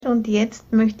Und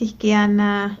jetzt möchte ich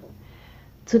gerne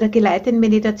zu der geleiteten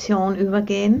Meditation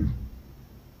übergehen.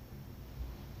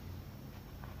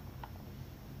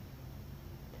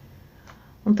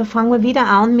 Und da fangen wir wieder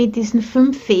an mit diesen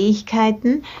 5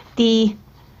 Fähigkeiten,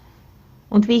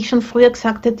 und wie ich schon früher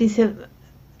gesagt habe,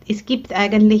 es gibt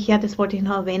eigentlich, ja, das wollte ich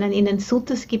noch erwähnen, in den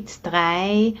Suttas gibt es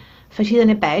 3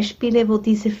 verschiedene Beispiele, wo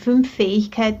diese 5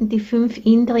 Fähigkeiten, die 5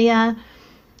 Indriya,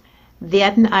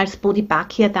 werden als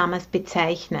Bodhibhakya-Damas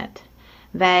bezeichnet,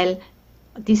 weil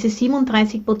diese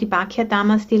 37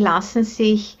 Bodhibhakya-Damas, die lassen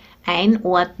sich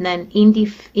einordnen in die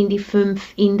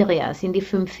 5 Indriyas, in die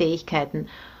 5 Fähigkeiten.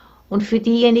 Und für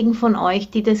diejenigen von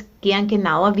euch, die das gern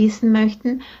genauer wissen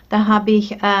möchten, da habe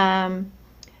ich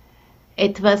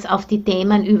etwas auf die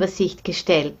Themenübersicht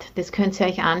gestellt. Das könnt ihr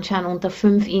euch anschauen unter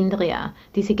 5 Indriya,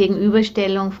 diese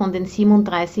Gegenüberstellung von den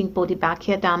 37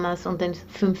 Bodhibhakya-Damas und den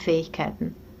 5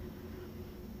 Fähigkeiten.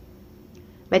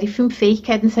 Weil die 5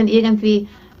 Fähigkeiten sind irgendwie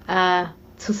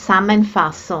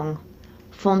Zusammenfassung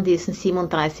von diesen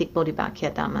 37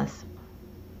 Bodhibhakya-Damas.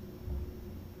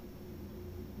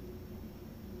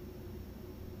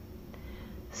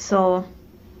 So,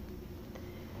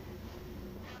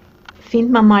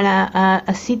 finden wir mal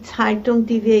eine Sitzhaltung,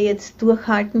 die wir jetzt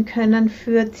durchhalten können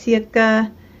für circa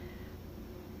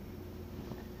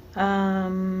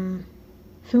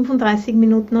 35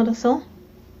 Minuten oder so.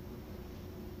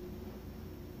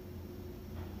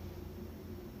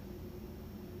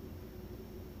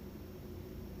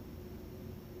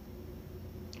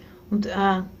 Und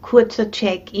kurzer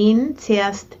Check-in,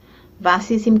 zuerst, was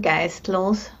ist im Geist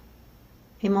los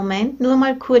im Moment? Nur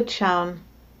mal kurz schauen.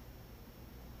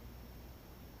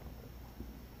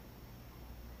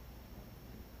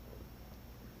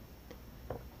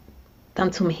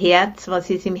 Dann zum Herz, was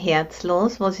ist im Herz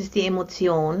los? Was ist die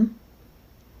Emotion?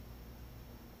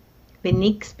 Wenn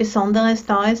nichts Besonderes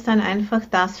da ist, dann einfach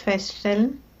das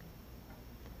feststellen.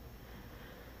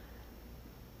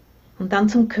 Und dann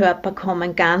zum Körper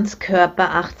kommen, ganz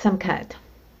Körperachtsamkeit.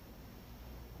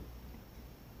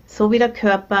 So wie der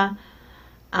Körper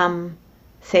am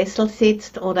Sessel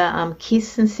sitzt oder am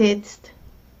Kissen sitzt,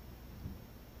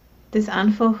 das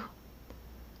einfach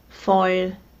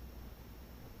voll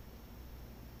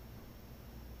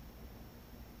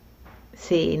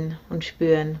sehen und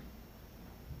spüren.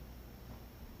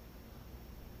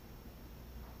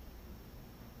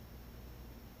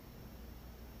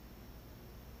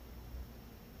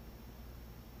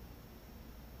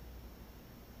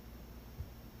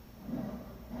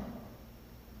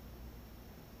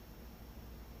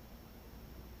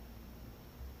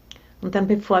 Und dann,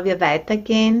 bevor wir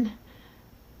weitergehen,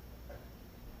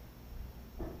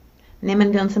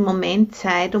 nehmen wir uns einen Moment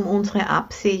Zeit, um unsere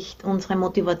Absicht, unsere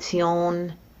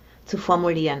Motivation zu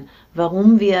formulieren.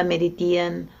 Warum wir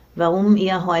meditieren, warum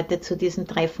ihr heute zu diesem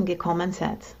Treffen gekommen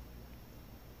seid.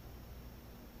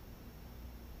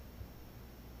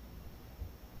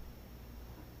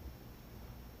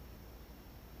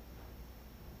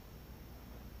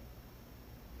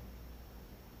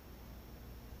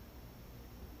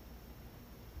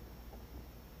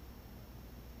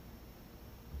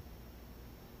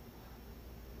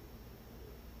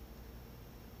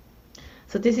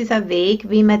 So, das ist ein Weg,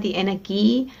 wie man die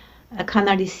Energie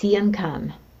kanalisieren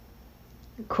kann,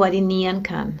 koordinieren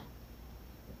kann,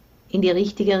 in die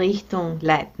richtige Richtung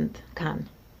leiten kann.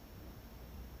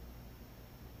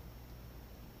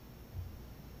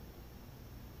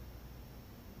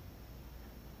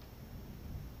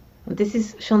 Und das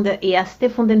ist schon der erste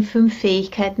von den 5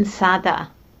 Fähigkeiten Sada.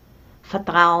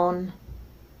 Vertrauen,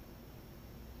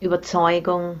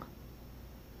 Überzeugung,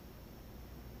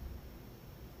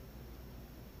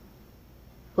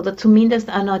 oder zumindest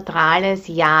ein neutrales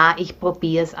Ja, ich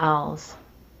probiere es aus.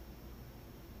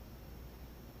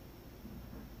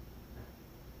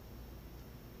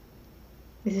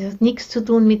 Es hat nichts zu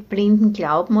tun mit blinden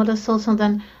Glauben oder so,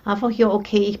 sondern einfach, ja,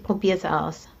 okay, ich probiere es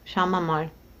aus. Schauen wir mal.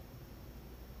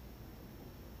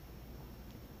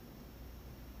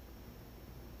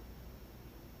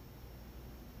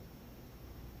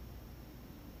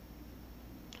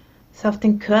 So, auf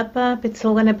den Körper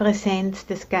bezogene Präsenz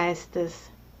des Geistes.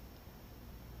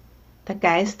 Der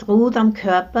Geist ruht am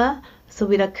Körper,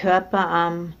 so wie der Körper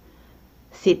am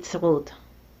Sitz ruht.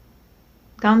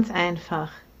 Ganz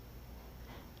einfach.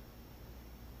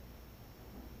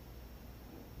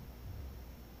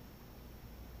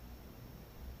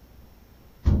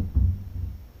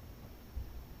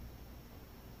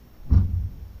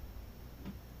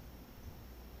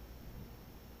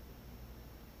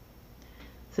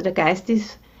 So, der Geist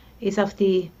ist auf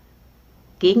die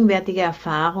gegenwärtige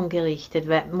Erfahrung gerichtet,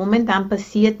 weil momentan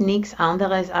passiert nichts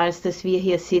anderes, als dass wir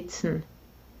hier sitzen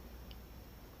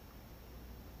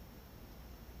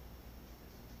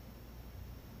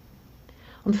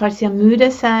Und falls ihr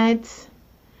müde seid,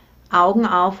 Augen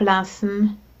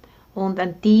auflassen und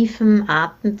einen tiefen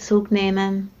Atemzug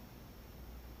nehmen.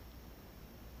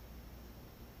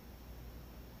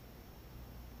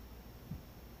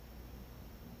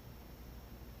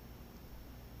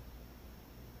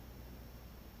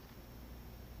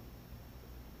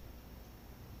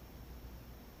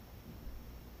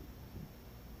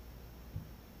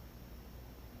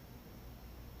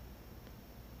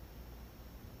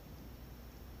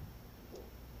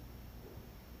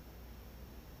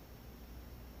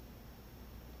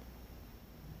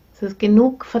 Es ist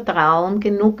genug Vertrauen,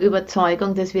 genug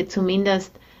Überzeugung, dass wir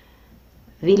zumindest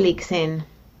willig sind,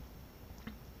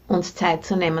 uns Zeit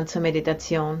zu nehmen zur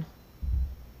Meditation.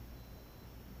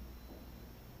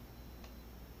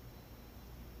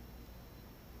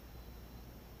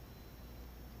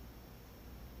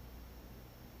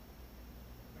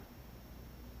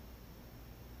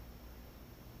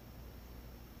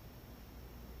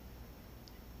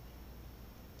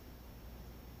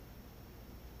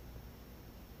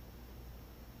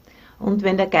 Und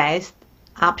wenn der Geist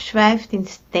abschweift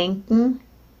ins Denken,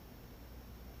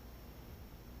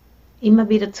 immer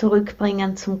wieder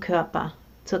zurückbringen zum Körper,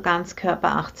 zur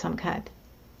Ganzkörperachtsamkeit.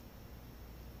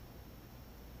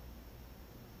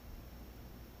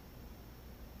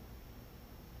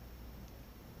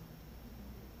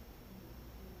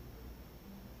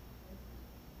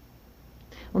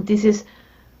 Und dieses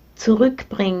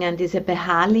Zurückbringen, diese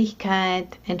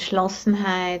Beharrlichkeit,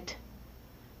 Entschlossenheit,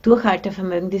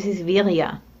 Durchhaltevermögen, das ist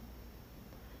Virya.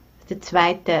 Das ist die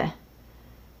zweite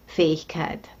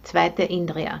Fähigkeit, zweite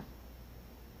Indriya.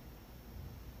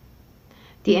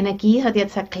 Die Energie hat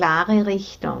jetzt eine klare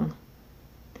Richtung,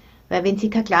 weil wenn sie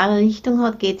keine klare Richtung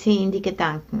hat, geht sie in die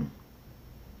Gedanken.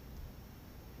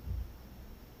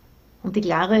 Und die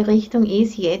klare Richtung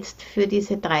ist jetzt für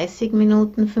diese 30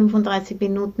 Minuten, 35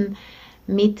 Minuten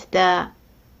mit der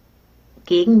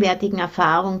gegenwärtigen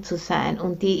Erfahrung zu sein.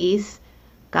 Und die ist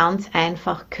ganz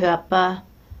einfach: Körper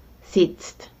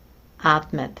sitzt,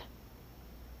 atmet.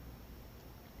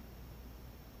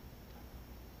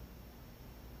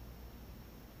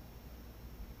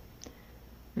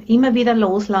 Immer wieder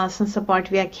loslassen, sobald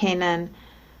wir erkennen,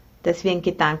 dass wir in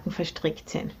Gedanken verstrickt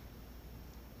sind.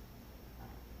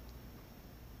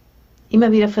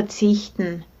 Immer wieder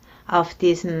verzichten auf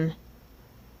diesen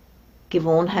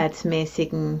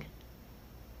gewohnheitsmäßigen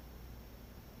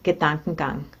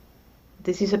Gedankengang.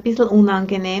 Das ist ein bisschen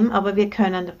unangenehm, aber wir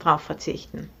können darauf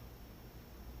verzichten.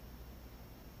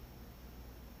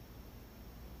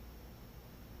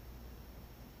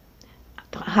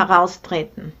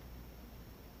 Heraustreten.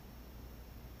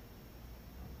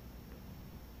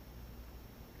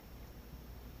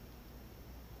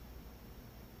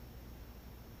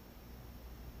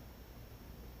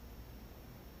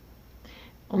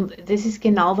 Und das ist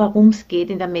genau, warum es geht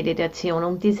in der Meditation,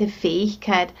 um diese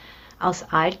Fähigkeit, aus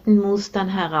alten Mustern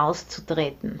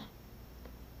herauszutreten.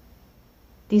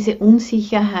 Diese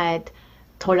Unsicherheit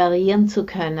tolerieren zu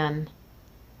können.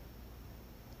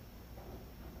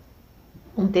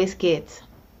 Um das geht's.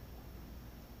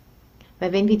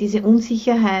 Weil wenn wir diese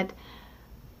Unsicherheit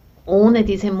ohne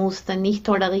diese Muster nicht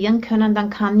tolerieren können, dann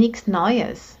kann nichts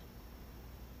Neues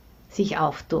sich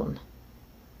auftun.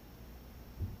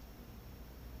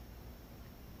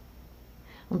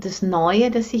 Und das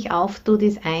Neue, das sich auftut,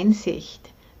 ist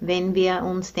Einsicht, wenn wir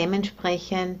uns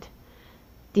dementsprechend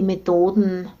die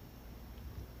Methoden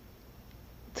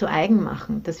zu eigen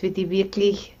machen, dass wir die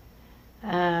wirklich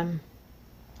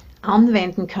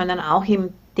anwenden können, auch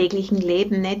im täglichen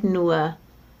Leben, nicht nur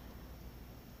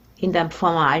in der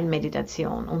formalen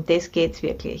Meditation. Um das geht es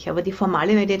wirklich. Aber die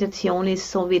formale Meditation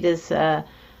ist so wie das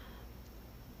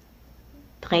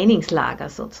Trainingslager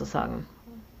sozusagen.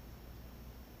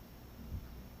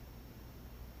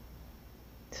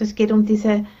 Also es geht um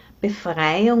diese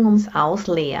Befreiung, ums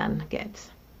Ausleeren geht's.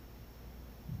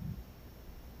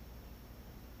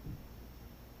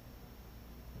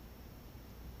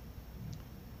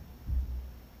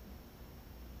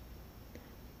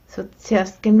 So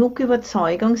zuerst genug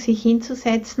Überzeugung, sich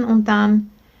hinzusetzen und dann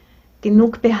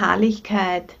genug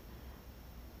Beharrlichkeit,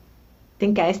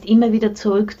 den Geist immer wieder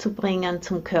zurückzubringen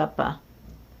zum Körper,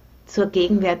 zur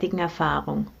gegenwärtigen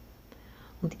Erfahrung.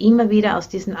 Und immer wieder aus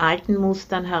diesen alten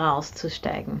Mustern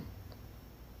herauszusteigen.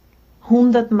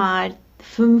 100 Mal,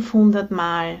 500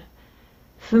 Mal,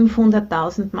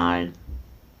 500.000 Mal.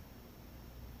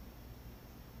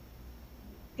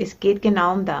 Es geht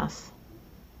genau um das.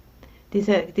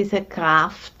 Diese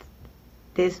Kraft,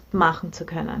 das machen zu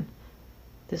können.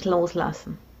 Das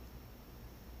Loslassen.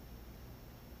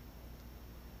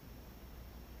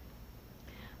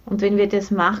 Und wenn wir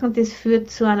das machen, das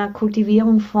führt zu einer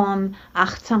Kultivierung von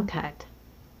Achtsamkeit,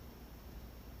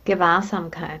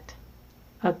 Gewahrsamkeit,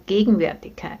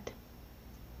 Gegenwärtigkeit.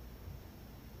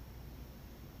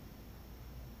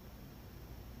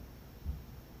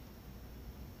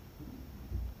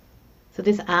 So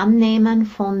das Annehmen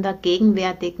von der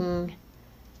gegenwärtigen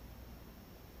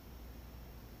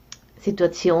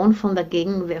Situation, von der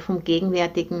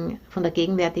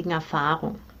gegenwärtigen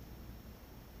Erfahrung.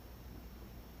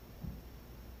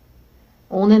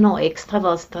 Ohne noch extra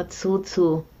was dazu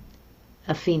zu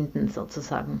erfinden,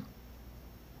 sozusagen.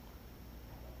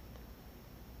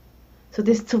 So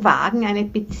das zu wagen, eine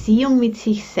Beziehung mit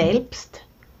sich selbst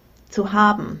zu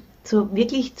haben,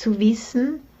 wirklich zu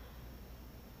wissen,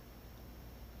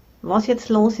 was jetzt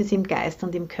los ist im Geist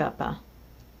und im Körper.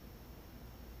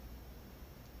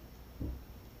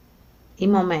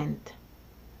 Im Moment.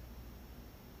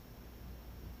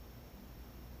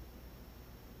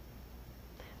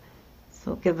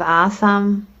 So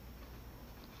Gewahrsam,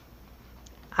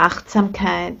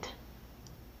 Achtsamkeit,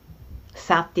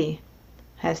 Sati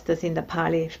heißt das in der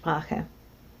Pali-Sprache.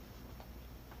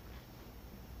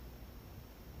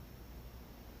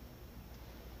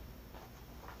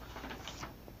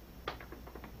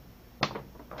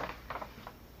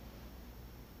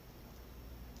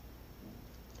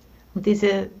 Und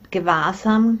dieses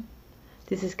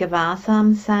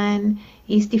Gewahrsamsein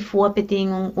ist die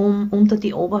Vorbedingung, um unter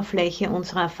die Oberfläche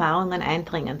unserer Erfahrungen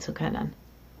eindringen zu können.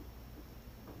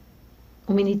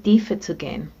 Um in die Tiefe zu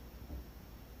gehen.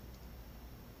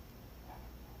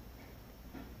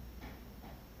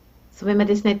 So, wenn man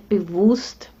das nicht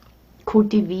bewusst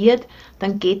kultiviert,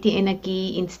 dann geht die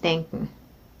Energie ins Denken.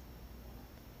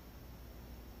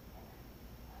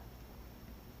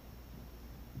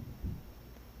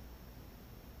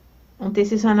 Und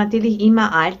das ist natürlich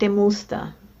immer alte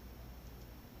Muster.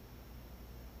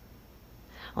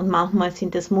 Und manchmal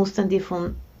sind das Muster, die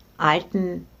von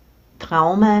alten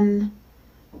Traumen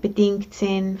bedingt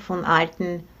sind, von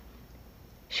alten,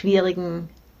 schwierigen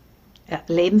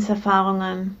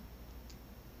Lebenserfahrungen.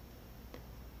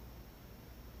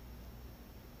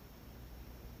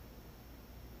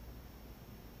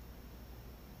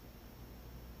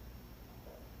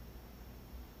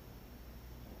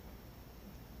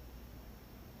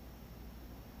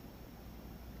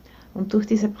 Und durch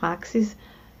diese Praxis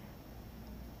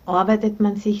arbeitet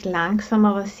man sich langsam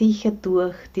aber sicher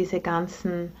durch diese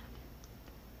ganzen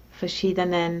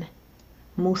verschiedenen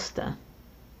Muster.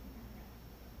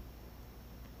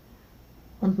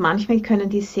 Und manchmal können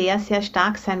die sehr, sehr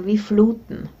stark sein, wie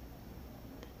Fluten,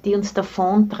 die uns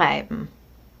davontreiben.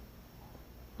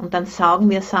 Und dann saugen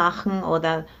wir Sachen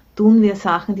oder tun wir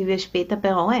Sachen, die wir später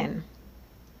bereuen.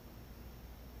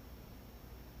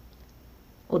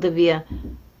 Oder wir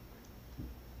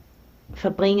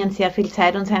verbringen sehr viel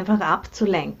Zeit, uns einfach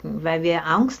abzulenken, weil wir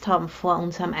Angst haben vor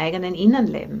unserem eigenen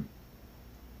Innenleben.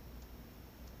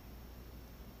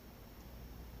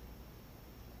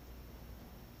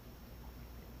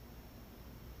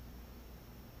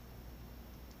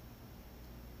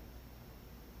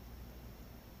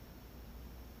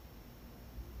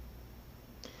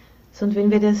 So, und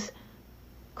wenn wir das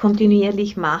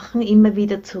kontinuierlich machen, immer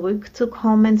wieder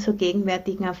zurückzukommen zur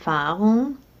gegenwärtigen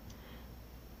Erfahrung,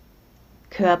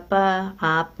 Körper,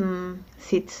 Atem,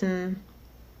 Sitzen,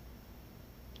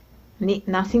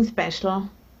 nothing special.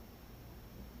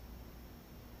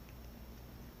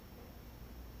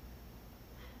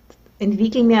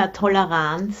 Entwickeln wir eine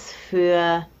Toleranz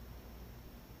für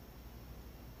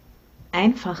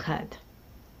Einfachheit.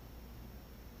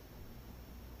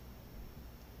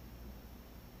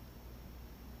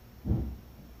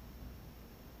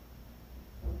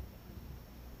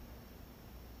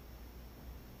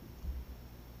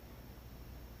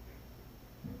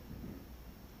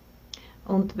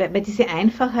 Und weil diese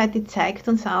Einfachheit, die zeigt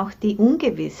uns auch die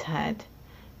Ungewissheit.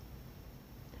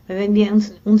 Weil wenn wir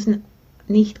uns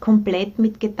nicht komplett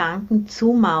mit Gedanken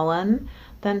zumauern,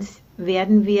 dann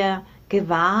werden wir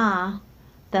gewahr,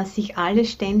 dass sich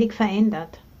alles ständig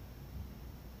verändert.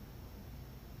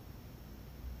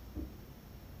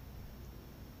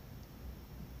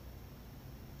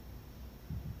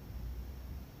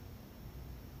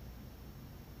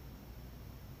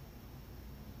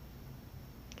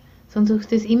 Sonst durch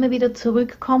das immer wieder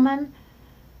zurückkommen,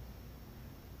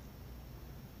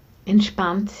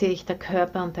 entspannt sich der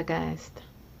Körper und der Geist.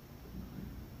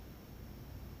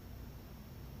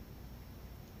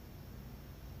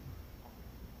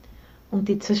 Und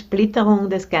die Zersplitterung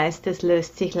des Geistes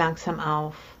löst sich langsam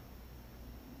auf.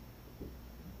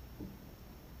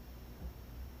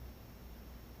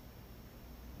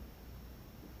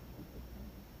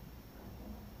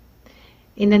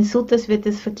 in den Suttas wird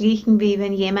es verglichen, wie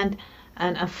wenn jemand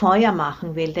ein Feuer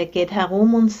machen will. Der geht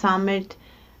herum und sammelt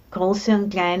große und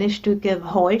kleine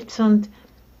Stücke Holz und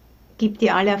gibt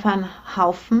die alle auf einen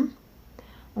Haufen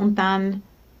und dann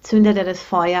zündet er das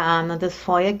Feuer an und das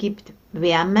Feuer gibt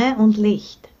Wärme und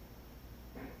Licht.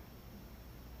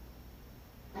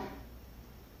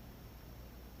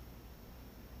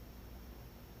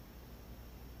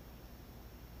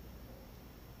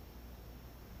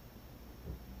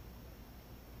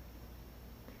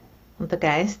 Und der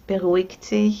Geist beruhigt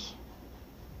sich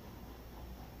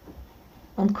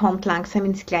und kommt langsam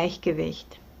ins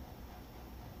Gleichgewicht.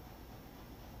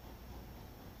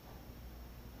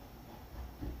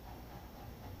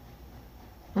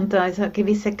 Und da ist eine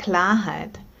gewisse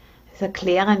Klarheit, das ist ein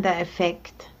klärender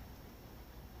Effekt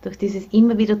durch dieses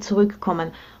immer wieder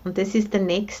zurückkommen. Und das ist der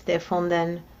nächste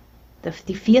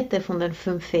die vierte von den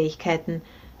 5 Fähigkeiten,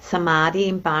 Samadhi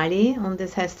in Bali, und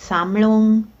das heißt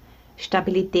Sammlung,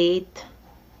 Stabilität,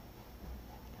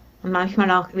 und manchmal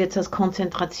auch wird es als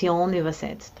Konzentration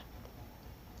übersetzt.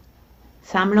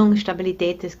 Sammlung,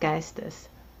 Stabilität des Geistes.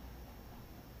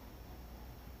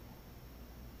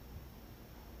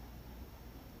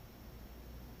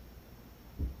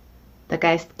 Der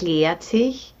Geist klärt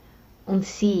sich und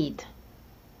sieht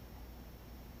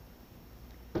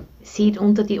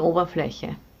unter die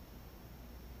Oberfläche.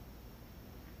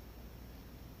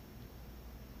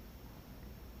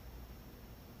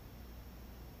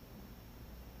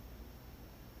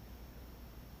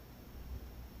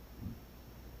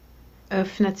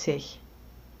 Öffnet sich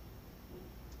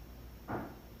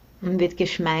und wird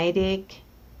geschmeidig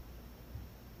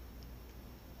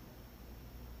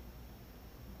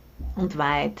und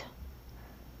weit.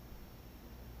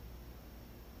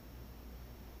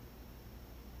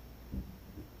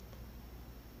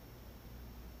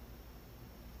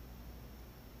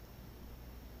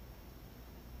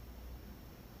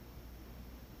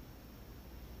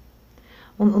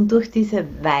 Und durch diese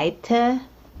Weite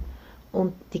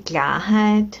und die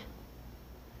Klarheit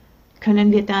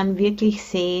können wir dann wirklich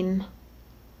sehen,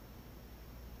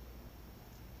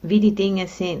 wie die Dinge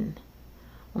sind.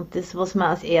 Und das, was man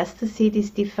als erstes sieht,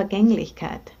 ist die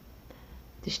Vergänglichkeit.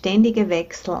 Der ständige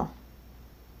Wechsel,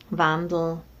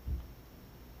 Wandel.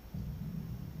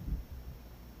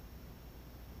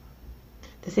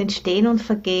 Das Entstehen und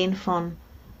Vergehen von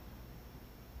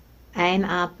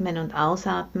Einatmen und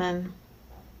Ausatmen,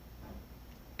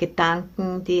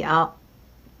 Gedanken, die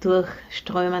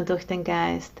durchströmen durch den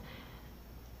Geist,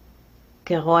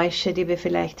 Geräusche, die wir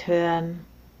vielleicht hören.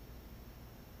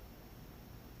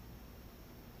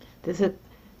 Das ist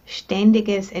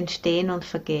ständiges Entstehen und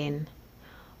Vergehen.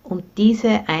 Und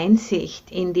diese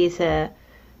Einsicht in diese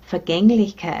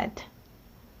Vergänglichkeit,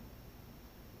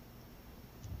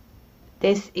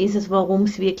 das ist es, worum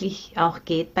es wirklich auch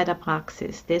geht bei der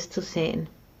Praxis, das zu sehen.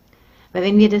 Weil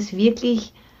wenn wir das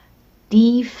wirklich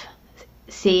tief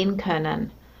sehen können,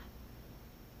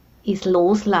 ist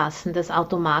Loslassen das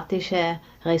automatische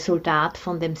Resultat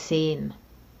von dem Sehen.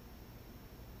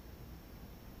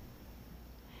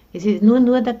 Es ist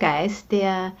nur der Geist,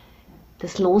 der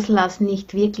das Loslassen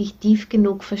nicht wirklich tief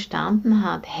genug verstanden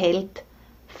hat, hält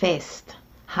fest,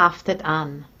 haftet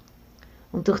an.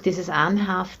 Und durch dieses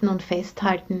Anhaften und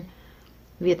Festhalten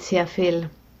wird sehr viel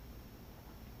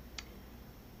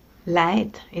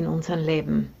Leid in unserem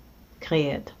Leben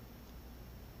kreiert.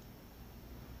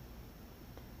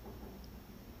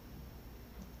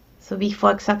 So wie ich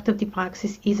vorher gesagt habe, die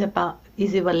Praxis ist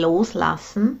über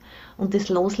Loslassen, und das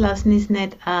Loslassen ist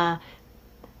nicht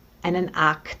einen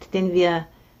Akt, den wir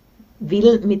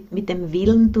mit dem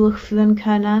Willen durchführen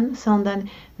können, sondern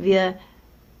wir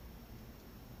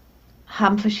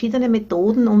haben verschiedene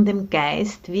Methoden, um dem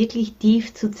Geist wirklich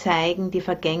tief zu zeigen, die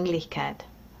Vergänglichkeit.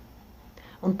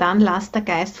 Und dann lässt der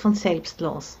Geist von selbst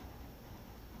los.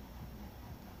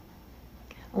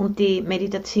 Und die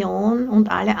Meditation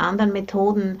und alle anderen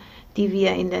Methoden, die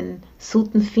wir in den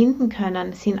Sutten finden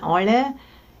können, sind alle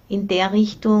in der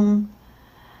Richtung,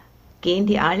 gehen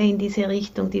die alle in diese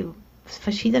Richtung, die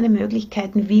verschiedene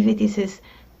Möglichkeiten, wie wir dieses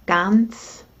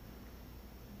ganz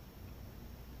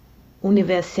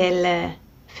universelle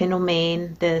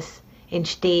Phänomen des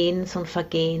Entstehens und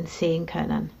Vergehens sehen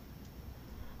können.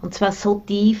 Und zwar so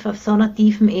tief, auf so einer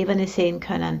tiefen Ebene sehen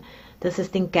können, dass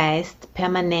es den Geist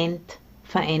permanent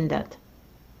verändert.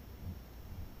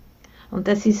 Und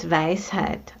das ist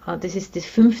Weisheit, das ist die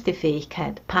 5.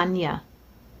 Fähigkeit, Panya.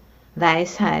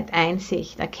 Weisheit,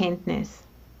 Einsicht, Erkenntnis.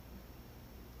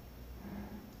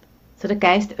 So der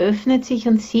Geist öffnet sich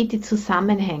und sieht die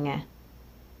Zusammenhänge.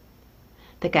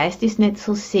 Der Geist ist nicht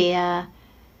so sehr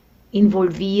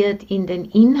involviert in den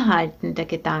Inhalten der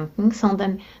Gedanken,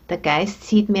 sondern der Geist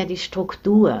sieht mehr die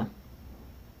Struktur,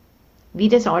 wie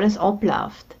das alles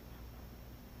abläuft.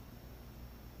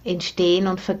 Entstehen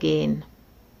und Vergehen,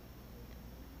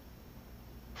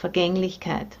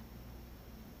 Vergänglichkeit.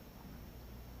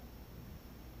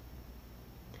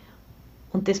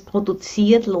 Und das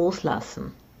produziert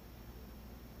Loslassen.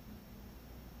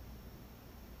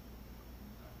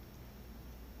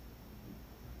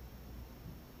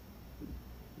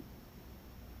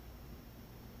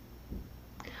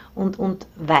 Und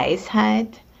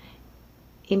Weisheit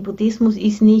im Buddhismus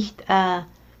ist nicht ein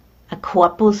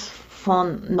Korpus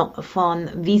von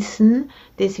Wissen,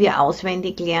 das wir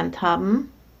auswendig gelernt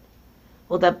haben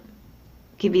oder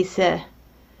gewisse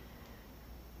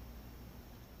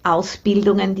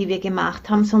Ausbildungen, die wir gemacht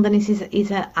haben, sondern es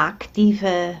ist eine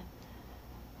aktive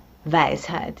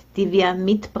Weisheit, die wir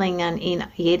mitbringen in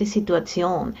jede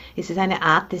Situation. Es ist eine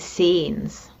Art des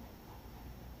Sehens.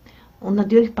 Und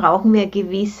natürlich brauchen wir ein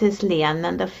gewisses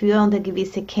Lernen dafür und eine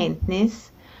gewisse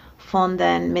Kenntnis von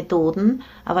den Methoden,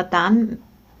 aber dann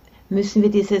müssen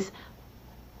wir dieses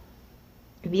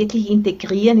wirklich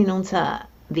integrieren in unser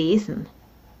Wesen.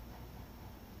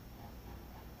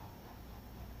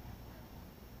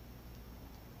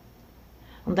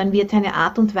 Und dann wird es eine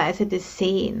Art und Weise des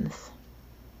Sehens.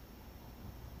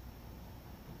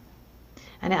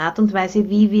 Eine Art und Weise,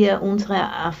 wie wir unsere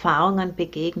Erfahrungen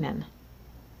begegnen.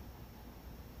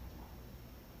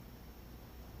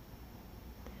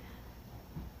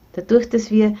 Dadurch, dass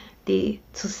wir die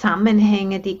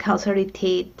Zusammenhänge, die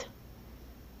Kausalität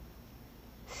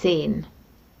sehen,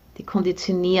 die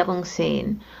Konditionierung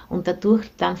sehen und dadurch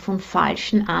dann von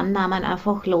falschen Annahmen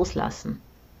einfach loslassen.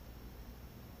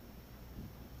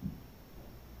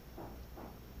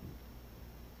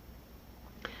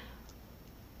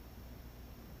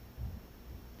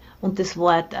 Und das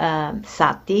Wort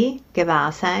Sati,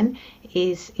 Gewahrsein,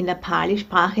 ist in der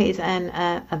Pali-Sprache ist ein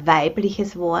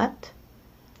weibliches Wort.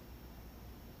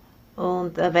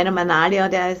 Und Venomanalya,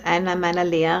 der ist einer meiner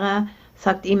Lehrer,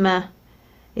 sagt immer,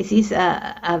 es ist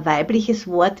ein weibliches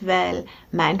Wort, weil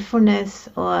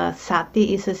Mindfulness oder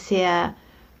Sati ist eine sehr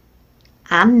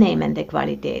annehmende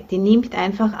Qualität. Die nimmt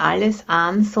einfach alles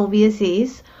an, so wie es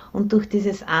ist, und durch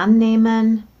dieses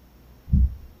Annehmen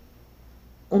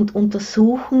und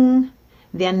Untersuchen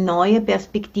werden neue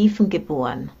Perspektiven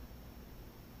geboren,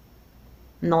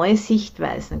 neue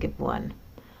Sichtweisen geboren,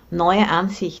 neue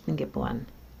Ansichten geboren.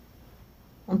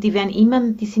 Und die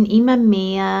sind immer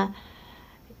mehr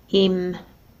in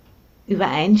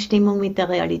Übereinstimmung mit der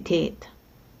Realität.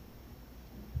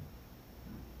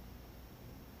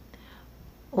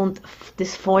 Und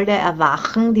das volle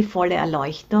Erwachen, die volle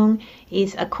Erleuchtung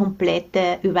ist eine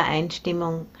komplette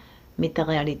Übereinstimmung mit der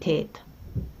Realität.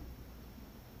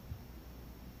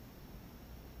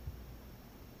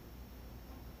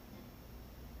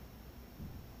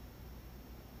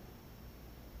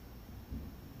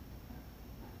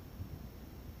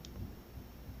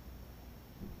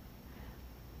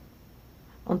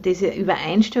 Und diese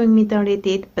Übereinstimmung mit der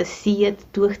Realität passiert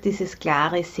durch dieses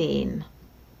klare Sehen.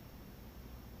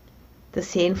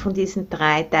 Das Sehen von diesen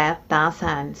 3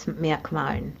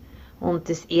 Daseinsmerkmalen. Und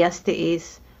das erste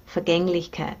ist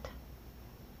Vergänglichkeit.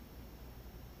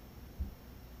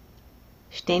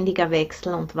 Ständiger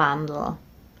Wechsel und Wandel.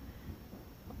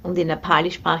 Und in der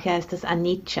Pali-Sprache heißt das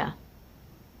Anicca.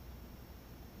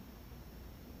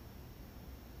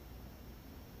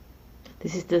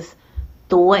 Das ist das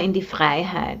Tor in die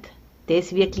Freiheit,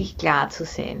 das wirklich klar zu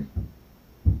sehen.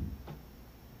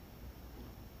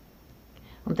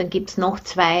 Und dann gibt es noch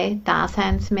 2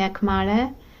 Daseinsmerkmale.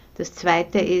 Das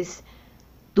zweite ist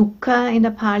Dukkha in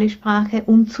der Pali-Sprache,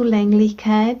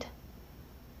 Unzulänglichkeit.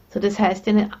 So, das heißt,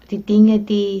 die Dinge,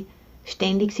 die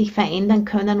ständig sich verändern,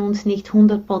 können uns nicht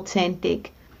 100%ig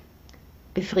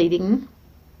befriedigen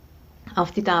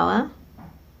auf die Dauer.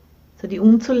 So die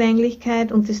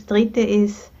Unzulänglichkeit. Und das dritte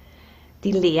ist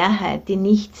die Leerheit, die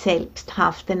nicht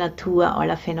selbsthafte Natur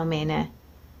aller Phänomene.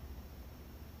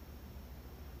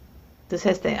 Das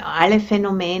heißt, alle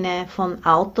Phänomene von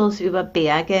Autos über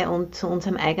Berge und zu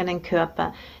unserem eigenen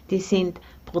Körper, die sind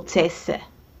Prozesse.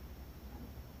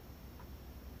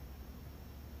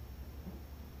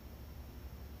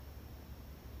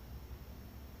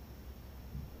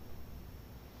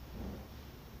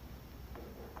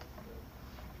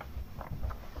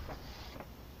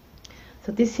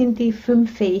 So, das sind die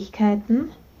 5 Fähigkeiten,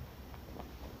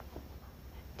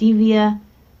 die wir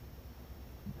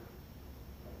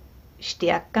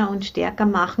stärker und stärker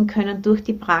machen können durch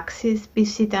die Praxis,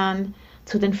 bis sie dann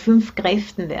zu den 5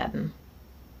 Kräften werden.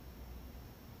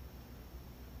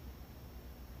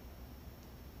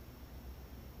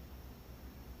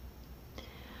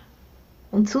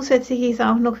 Und zusätzlich ist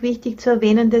auch noch wichtig zu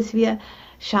erwähnen, dass wir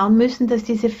schauen müssen, dass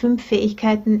diese 5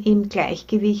 Fähigkeiten im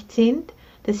Gleichgewicht sind.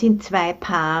 Das sind 2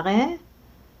 Paare,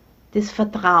 das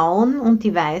Vertrauen und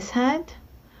die Weisheit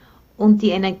und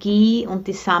die Energie und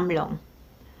die Sammlung.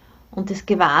 Und das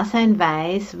Gewahrsein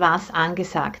weiß, was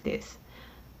angesagt ist.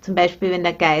 Zum Beispiel, wenn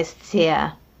der Geist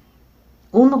sehr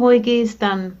unruhig ist,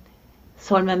 dann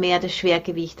soll man mehr das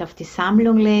Schwergewicht auf die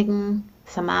Sammlung legen,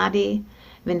 Samadhi.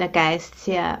 Wenn der Geist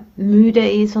sehr müde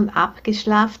ist und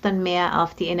abgeschlafft, dann mehr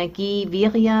auf die Energie,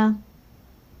 Virya.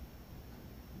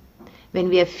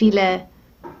 Wenn wir viele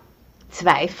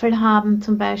Zweifel haben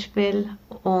zum Beispiel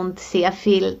und sehr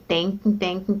viel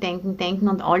denken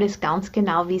und alles ganz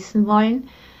genau wissen wollen,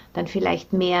 dann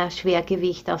vielleicht mehr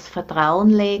Schwergewicht aufs Vertrauen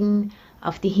legen,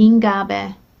 auf die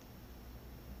Hingabe.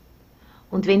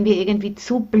 Und wenn wir irgendwie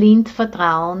zu blind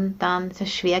vertrauen, dann das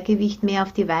Schwergewicht mehr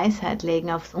auf die Weisheit legen,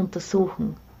 aufs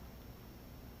Untersuchen.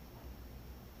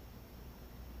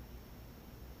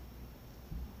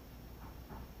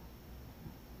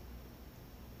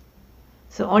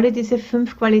 So, alle diese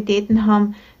 5 Qualitäten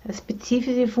haben eine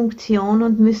spezifische Funktion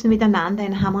und müssen miteinander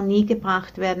in Harmonie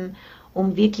gebracht werden,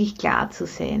 um wirklich klar zu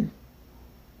sehen.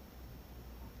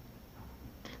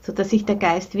 Sodass sich der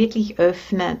Geist wirklich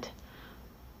öffnet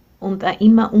und ein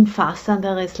immer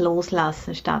umfassenderes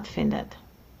Loslassen stattfindet.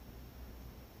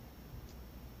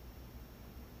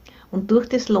 Und durch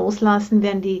das Loslassen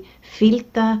werden die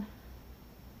Filter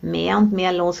mehr und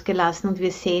mehr losgelassen und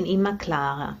wir sehen immer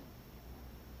klarer.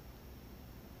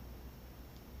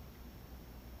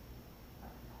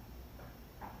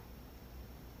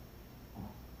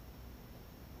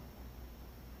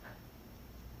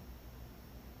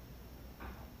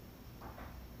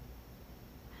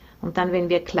 Und dann, wenn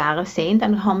wir klarer sehen,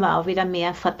 dann haben wir auch wieder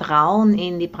mehr Vertrauen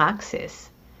in die Praxis.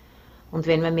 Und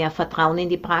wenn wir mehr Vertrauen in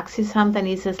die Praxis haben, dann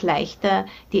ist es leichter,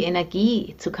 die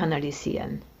Energie zu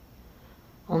kanalisieren.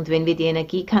 Und wenn wir die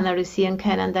Energie kanalisieren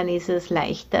können, dann ist es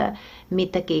leichter,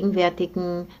 mit der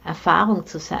gegenwärtigen Erfahrung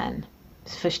zu sein.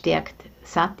 Es verstärkt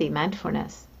Sati,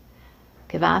 Mindfulness,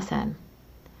 Gewahrsein.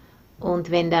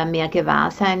 Und wenn da mehr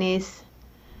Gewahrsein ist,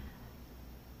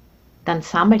 dann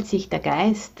sammelt sich der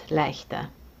Geist leichter.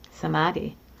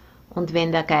 Samadhi. Und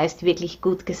wenn der Geist wirklich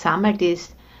gut gesammelt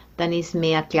ist, dann ist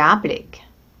mehr Klarblick,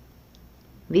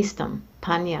 Wisdom,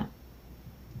 Panya.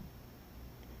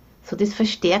 So, das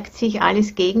verstärkt sich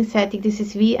alles gegenseitig, das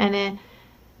ist wie eine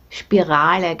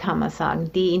Spirale, kann man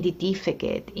sagen, die in die Tiefe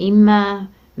geht. Immer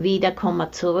wieder kommen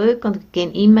wir zurück und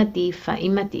gehen immer tiefer,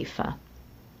 immer tiefer.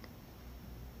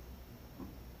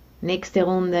 Nächste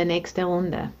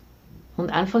Runde.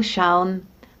 Und einfach schauen,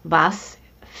 was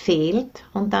fehlt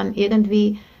und dann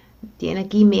irgendwie die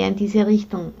Energie mehr in diese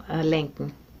Richtung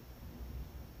lenken.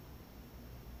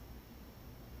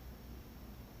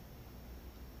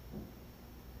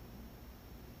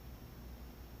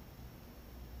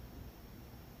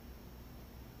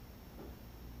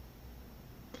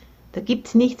 Da gibt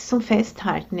es nichts zum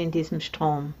Festhalten in diesem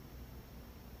Strom.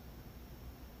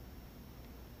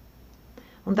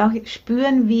 Und auch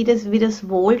spüren, wie das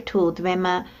wohltut, wenn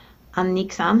man an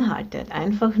nichts anhaltet.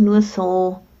 Einfach nur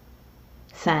so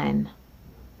sein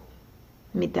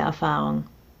mit der Erfahrung.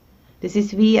 Das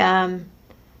ist wie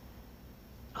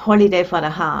Holiday for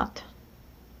the Heart.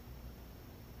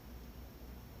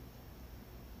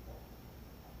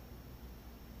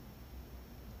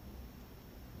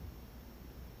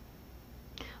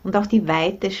 Und auch die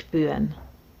Weite spüren.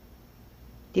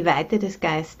 Die Weite des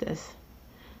Geistes.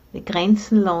 Die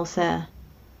grenzenlose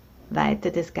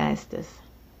Weite des Geistes.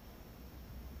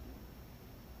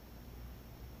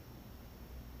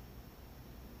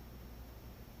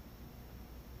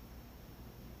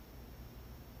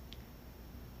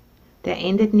 Der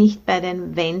endet nicht bei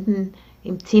den Wänden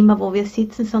im Zimmer, wo wir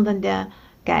sitzen, sondern der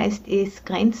Geist ist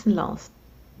grenzenlos.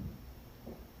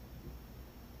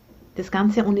 Das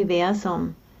ganze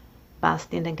Universum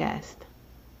passt in den Geist.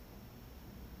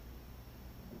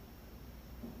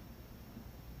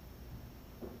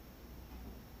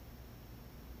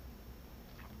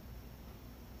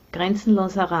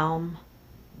 Grenzenloser Raum.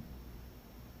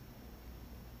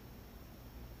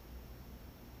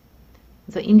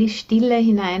 Also in die Stille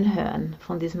hineinhören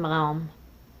von diesem Raum.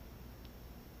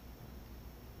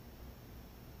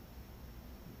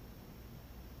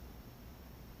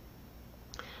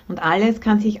 Und alles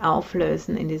kann sich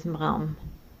auflösen in diesem Raum.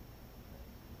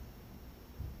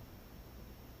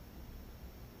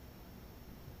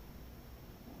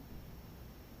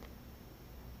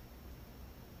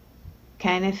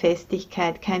 Keine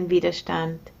Festigkeit, kein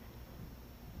Widerstand,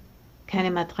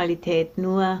 keine Materialität,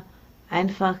 nur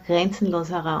einfach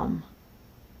grenzenloser Raum.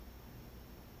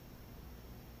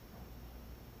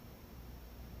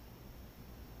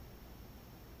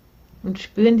 und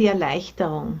spüren die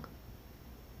Erleichterung.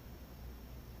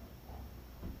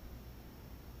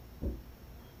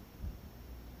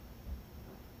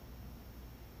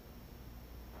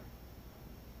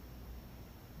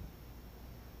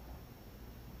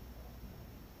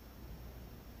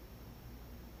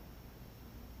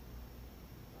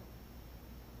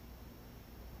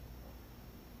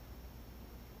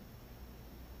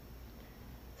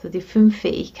 So die 5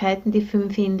 Fähigkeiten, die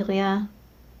 5 Indriya: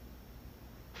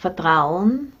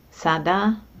 Vertrauen,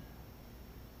 Sada,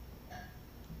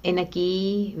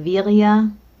 Energie, Virya,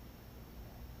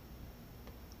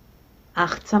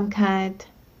 Achtsamkeit,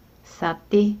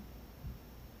 Sati,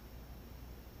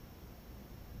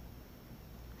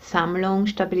 Sammlung,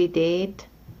 Stabilität,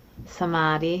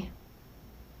 Samadhi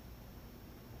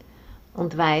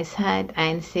und Weisheit,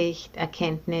 Einsicht,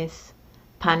 Erkenntnis,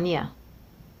 Panya.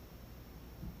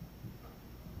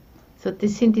 So,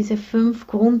 das sind diese 5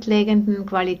 grundlegenden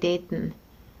Qualitäten,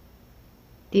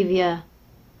 die wir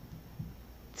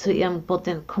zu ihrem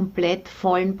komplett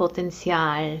vollen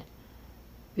Potenzial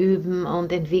üben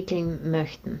und entwickeln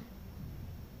möchten.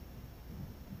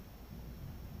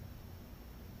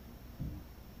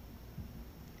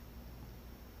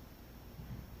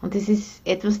 Und es ist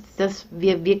etwas, das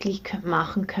wir wirklich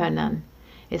machen können.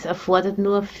 Es erfordert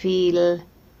nur viel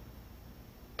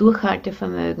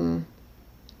Durchhaltevermögen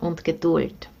und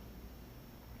Geduld.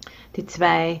 Die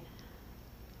 2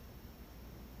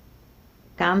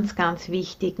 ganz, ganz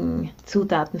wichtigen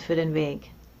Zutaten für den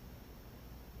Weg.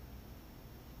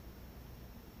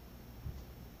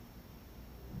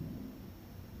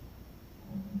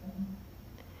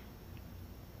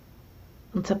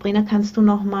 Und Sabrina, kannst du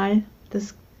nochmal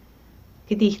das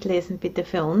Gedicht lesen, bitte,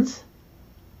 für uns?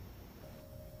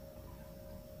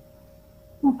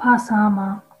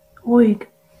 Upasama, ruhig.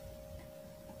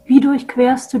 Wie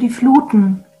durchquerst du die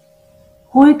Fluten?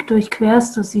 Ruhig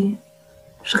durchquerst du sie,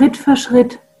 Schritt für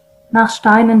Schritt, nach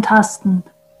Steinen tastend.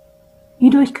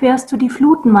 Wie durchquerst du die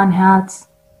Fluten, mein Herz?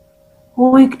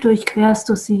 Ruhig durchquerst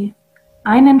du sie,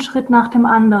 einen Schritt nach dem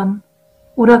anderen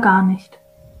oder gar nicht.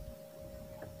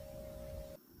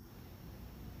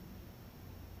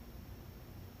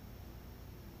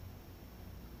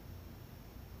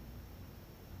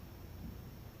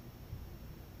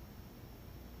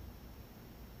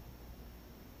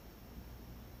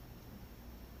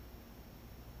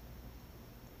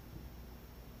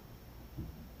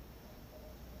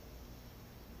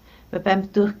 Weil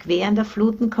beim Durchqueren der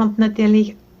Fluten kommt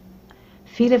natürlich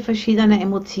viele verschiedene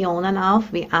Emotionen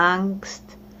auf, wie Angst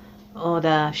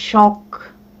oder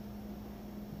Schock.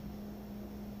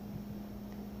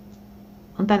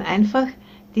 Und dann einfach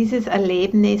dieses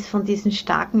Erlebnis von diesen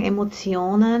starken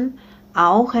Emotionen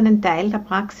auch einen Teil der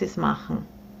Praxis machen.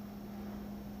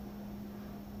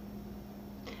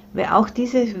 Weil auch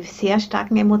diese sehr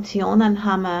starken Emotionen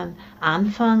haben einen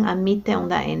Anfang, eine Mitte und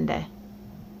ein Ende.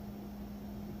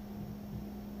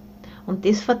 Und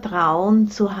das Vertrauen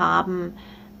zu haben,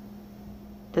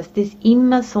 dass das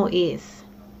immer so ist,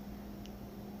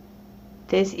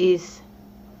 das ist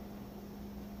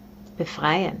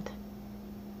befreiend.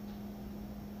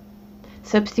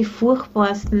 Selbst die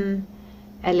furchtbarsten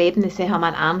Erlebnisse haben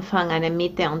einen Anfang, eine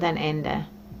Mitte und ein Ende.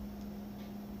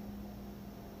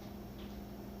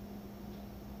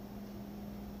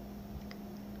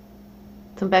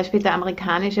 Zum Beispiel der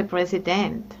amerikanische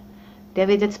Präsident, der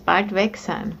wird jetzt bald weg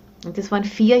sein. Und das waren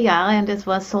 4 Jahre und das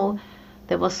war so,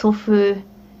 da war so viel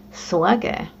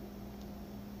Sorge.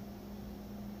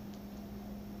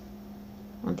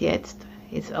 Und jetzt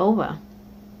ist over.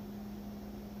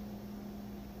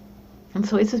 Und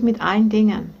so ist es mit allen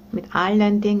Dingen, mit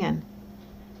allen Dingen.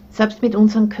 Selbst mit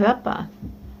unserem Körper.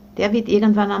 Der wird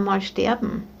irgendwann einmal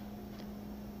sterben.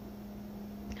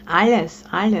 Alles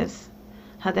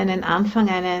hat einen Anfang,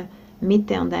 eine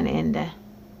Mitte und ein Ende.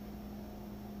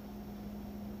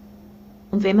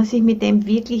 Und wenn man sich mit dem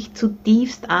wirklich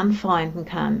zutiefst anfreunden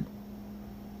kann,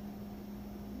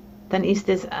 dann ist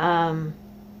es der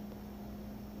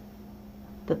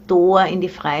Tor in die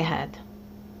Freiheit.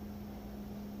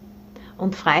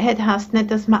 Und Freiheit heißt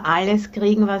nicht, dass wir alles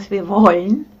kriegen, was wir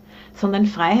wollen, sondern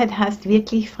Freiheit heißt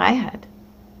wirklich Freiheit.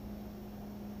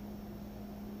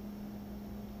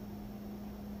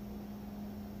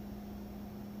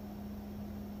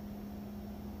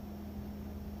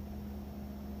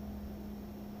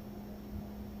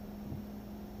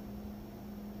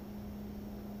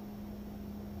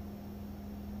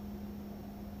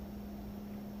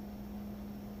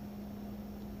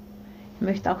 Ich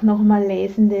möchte auch noch mal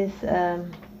lesen das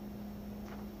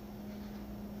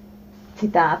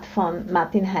Zitat von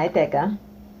Martin Heidegger.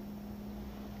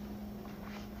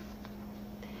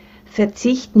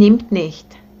 Verzicht nimmt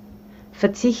nicht,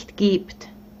 Verzicht gibt.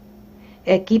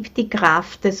 Er gibt die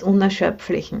Kraft des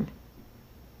Unerschöpflichen.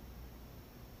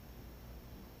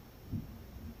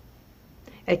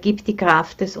 Er gibt die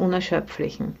Kraft des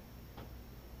Unerschöpflichen.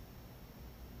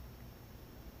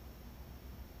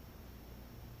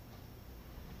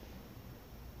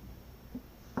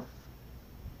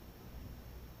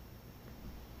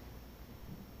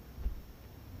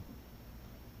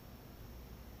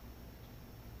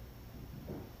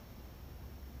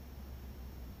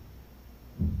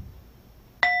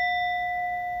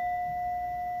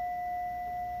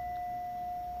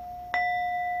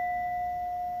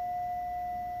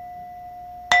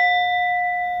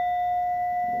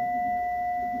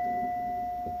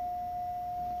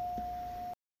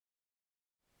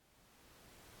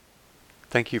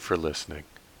 Thank you for listening.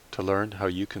 To learn how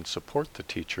you can support the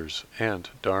teachers and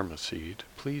Dharma Seed,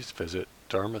 please visit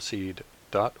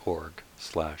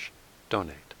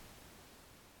dharmaseed.org/donate.